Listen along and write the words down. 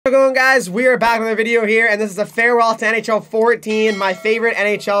How's it going, guys? We are back with a video here, and this is a farewell to NHL 14, my favorite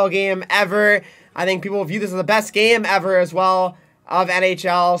NHL game ever. I think people view this as the best game ever as well of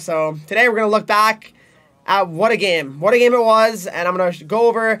NHL. So today we're going to look back at what a game it was, and I'm going to go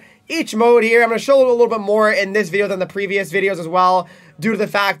over each mode here. I'm going to show a little bit more in this video than the previous videos as well, due to the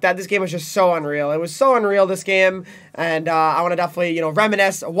fact that this game was just so unreal. It was so unreal, this game, and I want to definitely,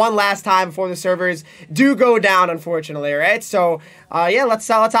 reminisce one last time before the servers do go down, unfortunately, all right? So, yeah, let's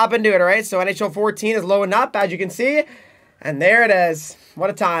hop into it, all right? So, NHL 14 is loading up, as you can see, and there it is. What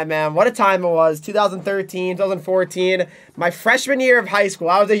a time, man. What a time it was. 2013, 2014, my freshman year of high school.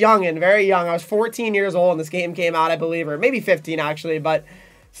 I was a youngin', very young. I was 14 years old when this game came out, I believe, or maybe 15, actually, but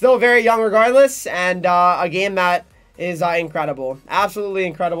still very young regardless, and a game that is incredible. Absolutely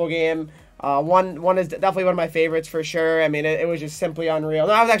incredible game. One is definitely one of my favorites for sure. I mean, it was just simply unreal.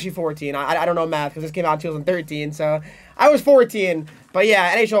 No, I was actually 14. I don't know math because this came out in 2013, so I was 14. But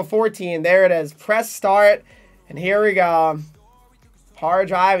yeah, NHL 14, there it is. Press start, and here we go. Hard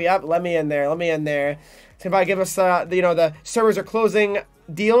drive, yep, let me in there. It's gonna give us, the servers are closing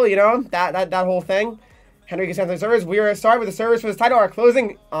deal, that whole thing. Henreek is the servers. We are starting with the servers for this title are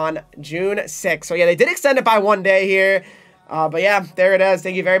closing on June 6th. So yeah, they did extend it by one day here. But yeah, there it is.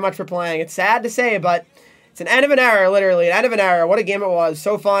 Thank you very much for playing. It's sad to say, but it's an end of an era, literally. An end of an era. What a game it was.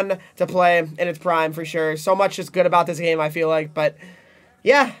 So fun to play in its prime for sure. So much is good about this game, I feel like. But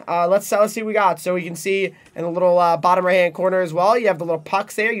yeah, let's see what we got. So we can see in the little bottom right-hand corner as well, you have the little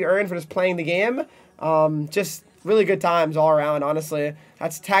pucks there you earn for just playing the game. Just really good times all around, honestly.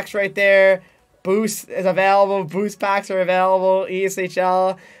 That's text right there. Boost is available. Boost packs are available.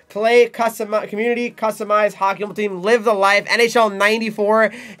 ESHL. Play custom community, customize hockey ultimate team, live the life. NHL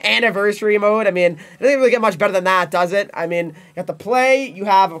 94 anniversary mode. I mean, it doesn't really get much better than that, does it? I mean, you have to play. You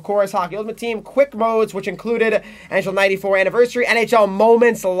have, of course, hockey ultimate team, quick modes, which included NHL 94 anniversary, NHL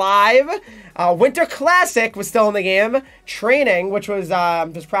moments live. Winter Classic was still in the game. Training, which was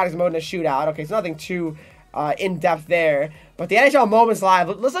just practice mode and a shootout. Okay, so nothing too in depth there. But the NHL moments live.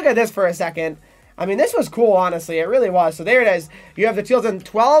 Let's look at this for a second. I mean, this was cool, honestly. It really was. So there it is. You have the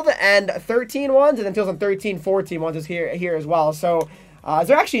 2012 and 13 ones, and then 2013, 14 ones is here as well. So is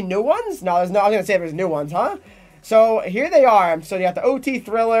there actually new ones? No, there's no. I was gonna say there's new ones, huh? So here they are. So you got the OT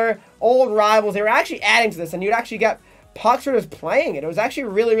Thriller, Old Rivals. They were actually adding to this, and you'd actually get pucks for just playing it. It was actually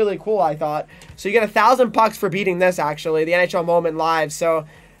really, really cool, I thought. So you get 1,000 pucks for beating this, actually, the NHL Moment Live. So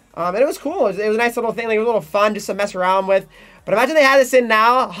and it was cool. It was a nice little thing. Like, it was a little fun just to mess around with. But imagine they had this in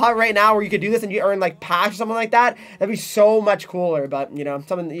now, right now, where you could do this and you earn, like, packs or something like that. That'd be so much cooler. But,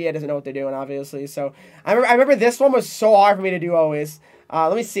 something EA doesn't know what they're doing, obviously. So, I remember this one was so hard for me to do always.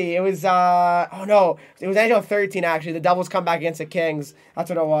 Let me see. It was, oh, no. It was NHL 13, actually. The Devils come back against the Kings. That's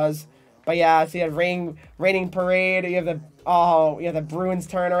what it was. But, yeah, so you have Raining Parade. You have the Bruins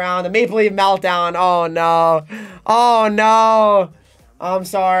turnaround. The Maple Leaf Meltdown. Oh, no. Oh, no. I'm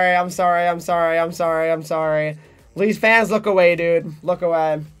sorry. Leafs fans, look away, dude. Look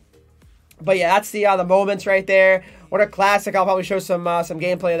away. But yeah, that's the moments right there. What a classic. I'll probably show some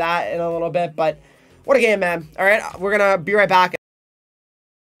gameplay of that in a little bit. But what a game, man. All right, we're going to be right back.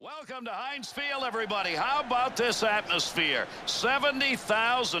 Welcome to Heinz Field, everybody. How about this atmosphere?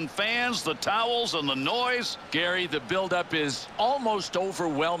 70,000 fans, the towels and the noise. Gary, the buildup is almost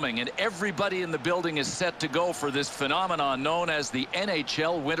overwhelming, and everybody in the building is set to go for this phenomenon known as the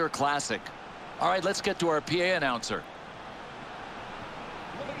NHL Winter Classic. All right, let's get to our PA announcer.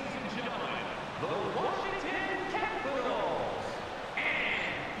 Ladies and gentlemen, the Washington Capitals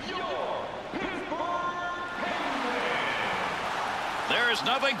and your Pittsburgh Penguins. There is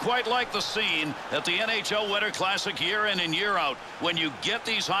nothing quite like the scene at the NHL Winter Classic year in and year out when you get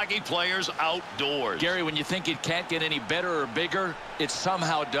these hockey players outdoors. Gary, when you think it can't get any better or bigger, it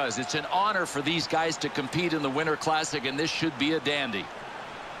somehow does. It's an honor for these guys to compete in the Winter Classic, and this should be a dandy.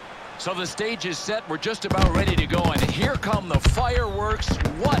 So the stage is set. We're just about ready to go, and here come the fireworks.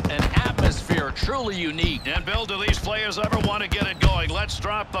 What an atmosphere, truly unique. And Bill, do these players ever want to get it going? Let's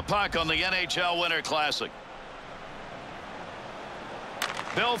drop the puck on the NHL Winter Classic.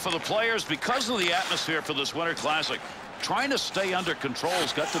 Bill, for the players, because of the atmosphere for this Winter Classic, trying to stay under control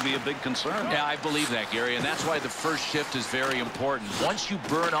has got to be a big concern. Yeah, I believe that, Gary, and that's why the first shift is very important. Once you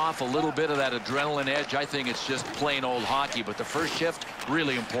burn off a little bit of that adrenaline edge, I think it's just plain old hockey, but the first shift,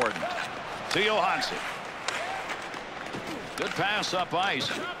 really important. To Johansson. Good pass up ice.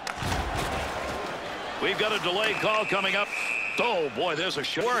 We've got a delayed call coming up. Oh, boy, there's a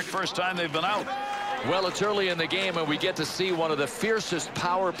short first time they've been out. Well, it's early in the game, and we get to see one of the fiercest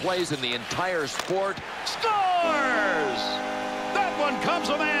power plays in the entire sport. Scores! That one comes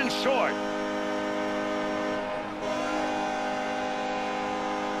a man short.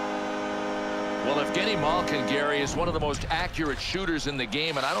 Well, Evgeny Malkin, Gary, is one of the most accurate shooters in the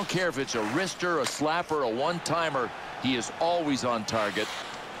game, and I don't care if it's a wrister, a slapper, a one-timer, he is always on target.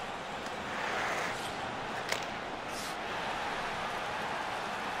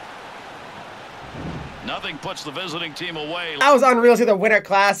 Nothing puts the visiting team away. That was unreal to see the Winter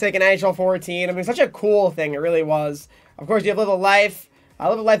Classic in NHL 14. I mean, such a cool thing. It really was. Of course, you have Live a Life.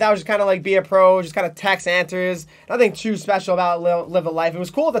 Live a Life, that was just kind of like be a pro, just kind of text answers. Nothing too special about Live a Life. It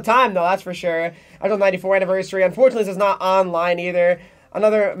was cool at the time, though, that's for sure. NHL 94 anniversary. Unfortunately, this is not online either.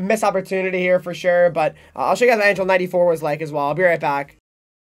 Another missed opportunity here for sure, but I'll show you guys what NHL 94 was like as well. I'll be right back.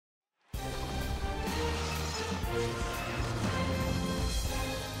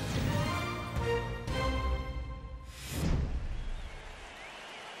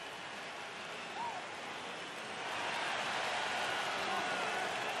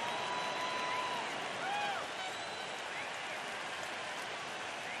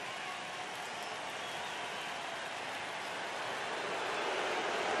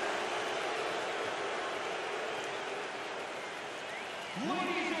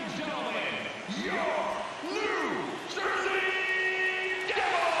 Ladies and gentlemen, your New Jersey Devils!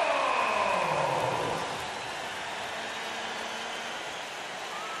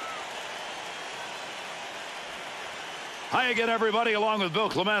 Hi again, everybody. Along with Bill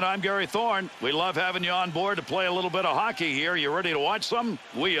Clement, I'm Gary Thorne. We love having you on board to play a little bit of hockey here. You ready to watch some?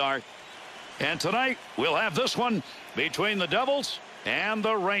 We are. And tonight, we'll have this one between the Devils and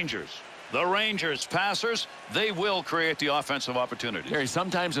the Rangers. The Rangers passers, they will create the offensive opportunity. Gary,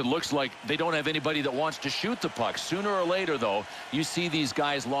 sometimes it looks like they don't have anybody that wants to shoot the puck. Sooner or later, though, you see these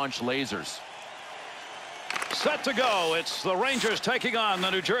guys launch lasers. Set to go. It's the Rangers taking on the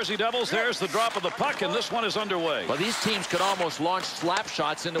New Jersey Devils. There's the drop of the puck, and this one is underway. Well, these teams could almost launch slap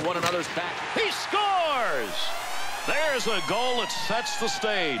shots into one another's back. He scores! There's a goal that sets the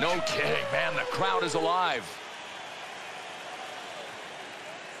stage. No kidding, man. The crowd is alive.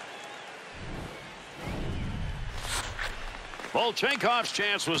 Volchenkov's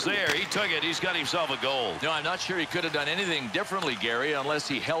chance was there. He took it. He's got himself a goal. No, I'm not sure he could have done anything differently, Gary, unless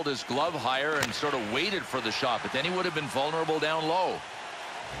he held his glove higher and sort of waited for the shot. But then he would have been vulnerable down low.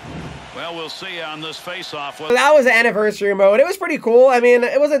 Well, we'll see on this face-off. That was an anniversary mode. It was pretty cool. I mean,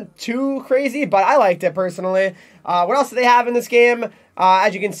 it wasn't too crazy, but I liked it personally. What else do they have in this game?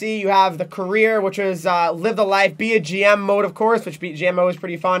 As you can see, you have the career, which was live the life, be a GM mode, of course, which GM mode was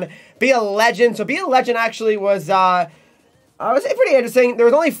pretty fun. Be a legend. So be a legend actually was... I would say pretty interesting. There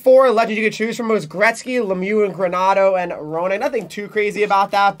was only 4 legends you could choose from. It was Gretzky, Lemieux, and Granato, and Roenick. Nothing too crazy about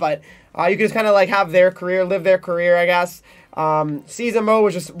that, but you could just kind of like have their career, live their career, I guess. Season mode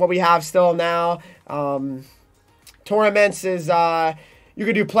was just what we have still now. Tournaments is you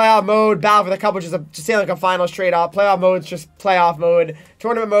could do playoff mode, battle for the cup, which is just say like a final straight up. Playoff mode is just playoff mode.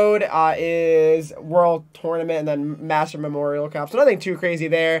 Tournament mode is World Tournament and then Master Memorial Cup. So nothing too crazy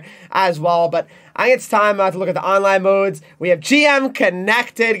there as well. But I think it's time to look at the online modes. We have GM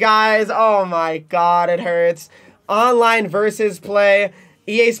Connected, guys. Oh my God, it hurts. Online versus play.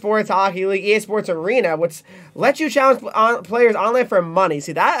 EA Sports Hockey League, EA Sports Arena, which lets you challenge players online for money.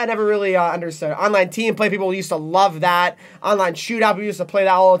 See, that I never really understood. Online team play, people used to love that. Online shootout, we used to play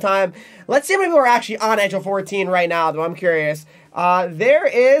that all the time. Let's see how many people are actually on NHL 14 right now, though. I'm curious. There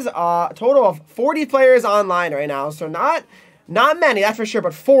is a total of 40 players online right now, so not many, that's for sure,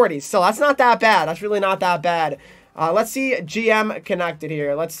 but 40. Still, that's not that bad. That's really not that bad. Let's see GM Connected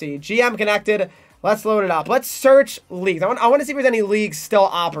here. Let's see. GM Connected. Let's load it up. Let's search leagues. I want to see if there's any leagues still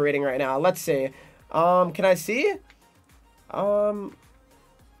operating right now. Let's see. Can I see? Oh,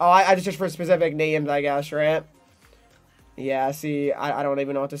 I just searched for specific names, I guess, right? Yeah, see, I don't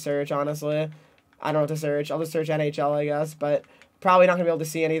even know what to search, honestly. I don't know what to search. I'll just search NHL, I guess, but probably not going to be able to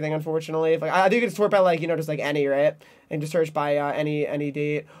see anything, unfortunately. If, like, I think you can sort by, like, you know, just, like, any, right? And just search by any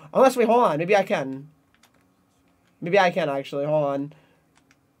date. Unless, wait, hold on. Maybe I can. Maybe I can, actually. Hold on.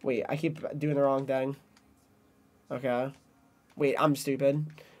 Wait, I keep doing the wrong thing. Okay. Wait, I'm stupid.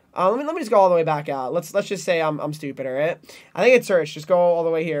 Let me just go all the way back out. Let's just say I'm stupid, alright? I think it's search. Just go all the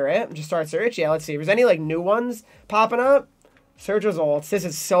way here, right? Just start search. Yeah, let's see. If there's any like new ones popping up. Search results. This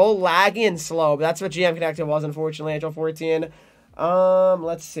is so laggy and slow, but that's what GM Connected was, unfortunately, NHL 14.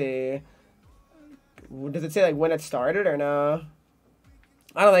 Let's see. Does it say like when it started or no?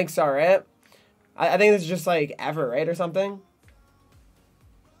 I don't think so, right? I think this is just like ever, right? Or something.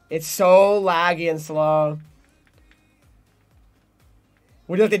 It's so laggy and slow.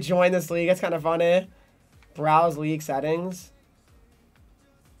 Would you like to join this league? It's kind of funny. Browse league settings.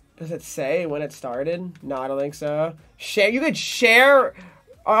 Does it say when it started? No, I don't think so. Share. You could share.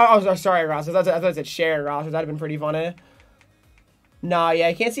 Oh, sorry, Ross. I thought it said share, Ross. That'd have been pretty funny. No, yeah,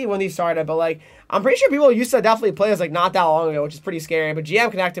 I can't see when these started, but like I'm pretty sure people used to definitely play this like not that long ago, which is pretty scary. But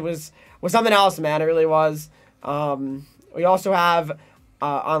GM Connected was something else, man. It really was. We also have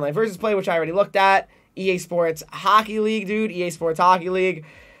online versus play, which I already looked at. EA Sports Hockey League, dude. EA Sports Hockey League.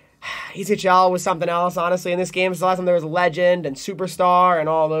 ECHL was something else, honestly, in this game. So last time there was Legend and Superstar and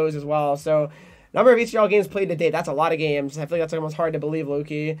all those as well. So number of ECHL games played to date. That's a lot of games. I feel like that's almost hard to believe,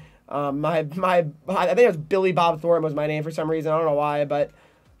 Loki. I think it was Billy Bob Thornton was my name for some reason. I don't know why, but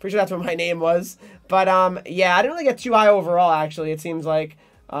pretty sure that's what my name was. But yeah, I didn't really get too high overall, actually. It seems like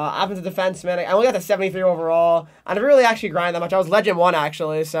offensive defenseman. I only got to 73 overall. I never really actually grind that much. I was Legend 1,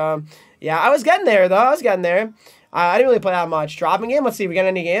 actually. So yeah, I was getting there, though. I was getting there. I didn't really play that much. Dropping game. Let's see. We got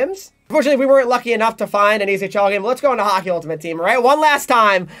any games? Unfortunately, we weren't lucky enough to find an ECHL game. Let's go into Hockey Ultimate Team, all right? One last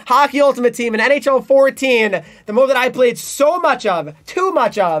time. Hockey Ultimate Team in NHL 14. The mode that I played so much of. Too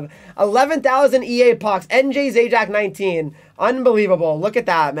much of. 11,000 EA pucks. NJ Zajac 19. Unbelievable. Look at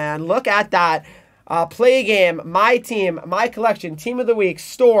that, man. Look at that. Play game. My team. My collection. Team of the week.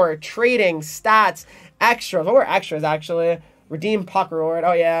 Store. Trading. Stats. Extras. What were extras, actually? Redeem puck reward.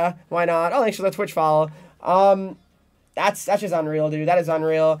 Oh, yeah. Why not? Oh, thanks for the Twitch follow. That's just unreal, dude. That is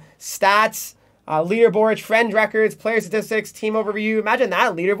unreal. Stats, leaderboards, friend records, player statistics, team overview. Imagine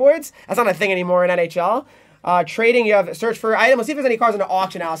that, leaderboards. That's not a thing anymore in NHL. Trading, you have search for items. Let's see if there's any cards in the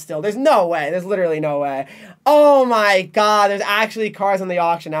auction house still. There's no way. There's literally no way. Oh my god, there's actually cards in the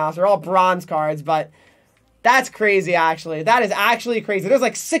auction house. They're all bronze cards, but that's crazy, actually. That is actually crazy. There's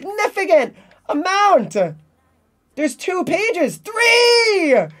like significant amount. There's 2 pages.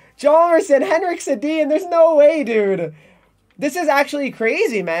 3! Jalmerson, Henreek, Sedin. There's no way, dude. This is actually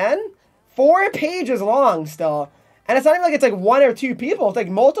crazy, man. 4 pages long still. And it's not even like it's like 1 or 2 people. It's like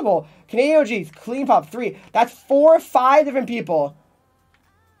multiple. Canadian OG, Clean Pop, 3. That's 4 or 5 different people.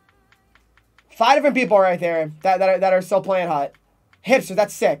 5 different people right there that are still playing hot. Hipsters,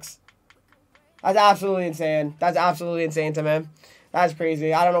 that's 6. That's absolutely insane. That's absolutely insane to me. That's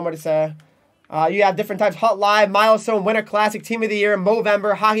crazy. I don't know what to say. You have different types. Hot Live, Milestone, Winter Classic, Team of the Year,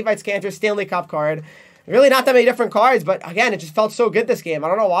 Movember, Hockey Fights Cancer, Stanley Cup card. Really not that many different cards, but again, it just felt so good this game. I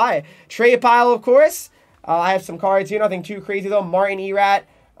don't know why. Trade pile, of course. I have some cards here. Nothing too crazy, though. Martin Erat,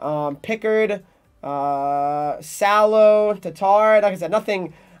 Pickard, Salo, Tatar. Like I said,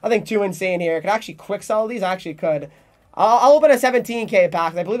 nothing too insane here. I could actually quick sell these. I actually could. I'll open a 17K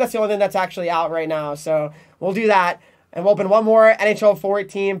pack. I believe that's the only thing that's actually out right now. So we'll do that. And we'll open one more NHL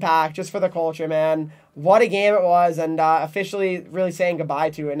 14 pack just for the culture, man. What a game it was, and officially really saying goodbye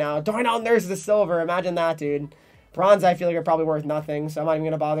to it now. Darnell Nurse is a silver. Imagine that, dude. Bronze, I feel like, are probably worth nothing, so I'm not even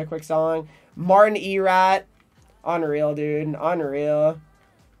going to bother quick selling. Martin Erat. Unreal, dude. Unreal.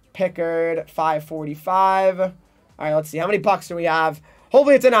 Pickard, 545. All right, let's see. How many bucks do we have?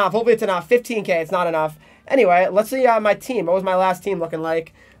 Hopefully it's enough. Hopefully it's enough. 15K. It's not enough. Anyway, let's see my team. What was my last team looking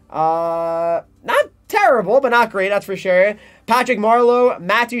like? Not terrible, but not great, that's for sure. Patrick Marleau,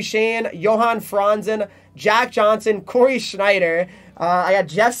 Matthew Shane, Johan Franzen, Jack Johnson, Corey Schneider. I got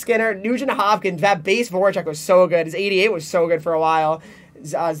Jeff Skinner, Nugent Hopkins. That base Voracek was so good. His 88 was so good for a while.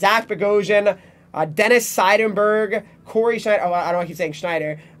 Zach Bogosian, Dennis Seidenberg, Corey Schneider. Oh, I don't know why I keep saying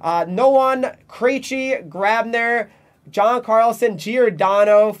Schneider. Noah Krejci, Grabner, John Carlson,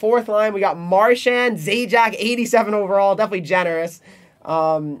 Giordano. 4th line, we got Marchand, Zajac, 87 overall. Definitely generous.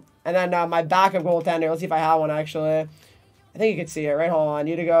 And then my backup goaltender. Let's see if I have one, actually. I think you can see it, right? Hold on.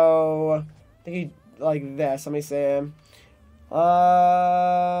 You to go... I think you like this. Let me see.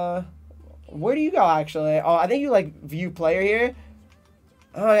 Where do you go, actually? Oh, I think you, like, view player here.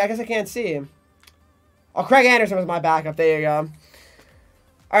 Oh, I guess I can't see. Oh, Craig Anderson was my backup. There you go.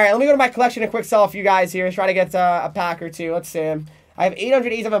 All right, let me go to my collection and quick sell a few guys here. Try to get a pack or 2. Let's see. I have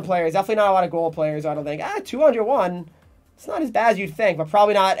 887 players. Definitely not a lot of goal players, I don't think. 201. It's not as bad as you'd think, but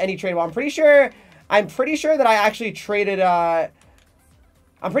probably not any trade. Well, I'm pretty sure that I actually traded, I'm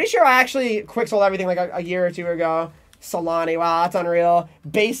pretty sure I actually quick sold everything like a year or 2 ago. Solani, wow, that's unreal.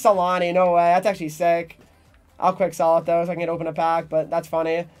 Base Solani, no way, that's actually sick. I'll quick sell it though, so I can open a pack, but that's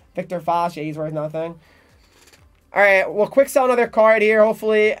funny. Victor Foss, yeah, he's worth nothing. All right, we'll quick sell another card here,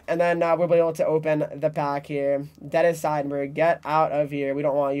 hopefully, and then we'll be able to open the pack here. Dennis Seidenberg, get out of here. We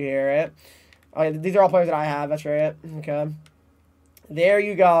don't want you here, right? Oh, yeah, these are all players that I have. That's right. Okay. There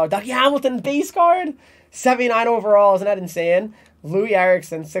you go. Ducky Hamilton base card. 79 overall. Isn't that insane? Louis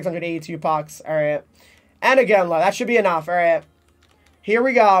Eriksson, 682 pucks. All right. And again, look, that should be enough. All right. Here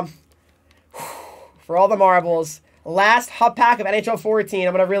we go. For all the marbles. Last hub pack of NHL 14.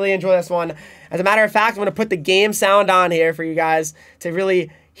 I'm going to really enjoy this one. As a matter of fact, I'm going to put the game sound on here for you guys to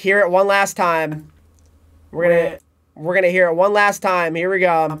really hear it one last time. We're going to hear it one last time. Here we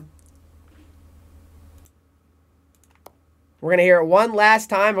go. We're going to hear it one last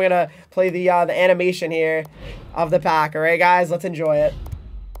time. We're going to play the animation here of the pack. All right, guys, let's enjoy it.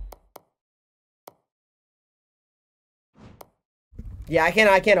 Yeah, I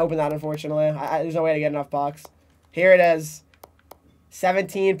can't open that, unfortunately. There's no way to get enough bucks. Here it is.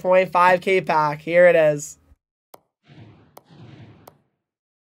 17.5K pack. Here it is.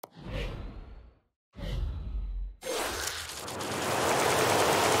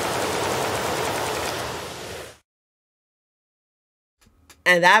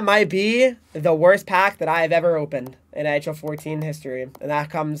 And that might be the worst pack that I have ever opened in NHL 14 history. And that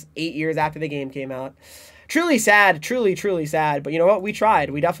comes 8 years after the game came out. Truly sad. Truly, truly sad. But you know what? We tried.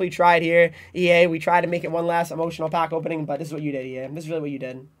 We definitely tried here. EA, we tried to make it one last emotional pack opening, but this is what you did, EA. This is really what you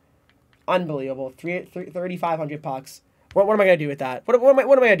did. Unbelievable. 3,500 pucks. What am I going to do with that? What am I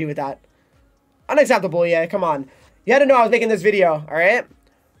going to do with that? Unacceptable, EA. Come on. You had to know I was making this video, all right?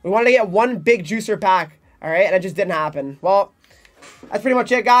 We wanted to get one big juicer pack, all right? And it just didn't happen. Well, that's pretty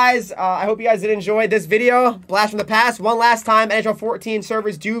much it, guys. I hope you guys did enjoy this video. Blast from the past. One last time, NHL 14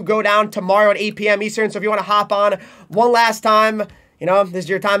 servers do go down tomorrow at 8 p.m. Eastern. So if you want to hop on one last time, you know, this is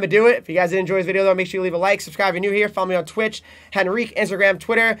your time to do it. If you guys did enjoy this video, though, make sure you leave a like. Subscribe if you're new here. Follow me on Twitch, Henreek, Instagram,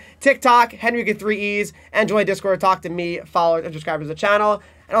 Twitter, TikTok, Henreek with 3 E's. And join Discord. Talk to me. Follow and subscribe to the channel.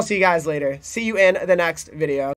 And I'll see you guys later. See you in the next video.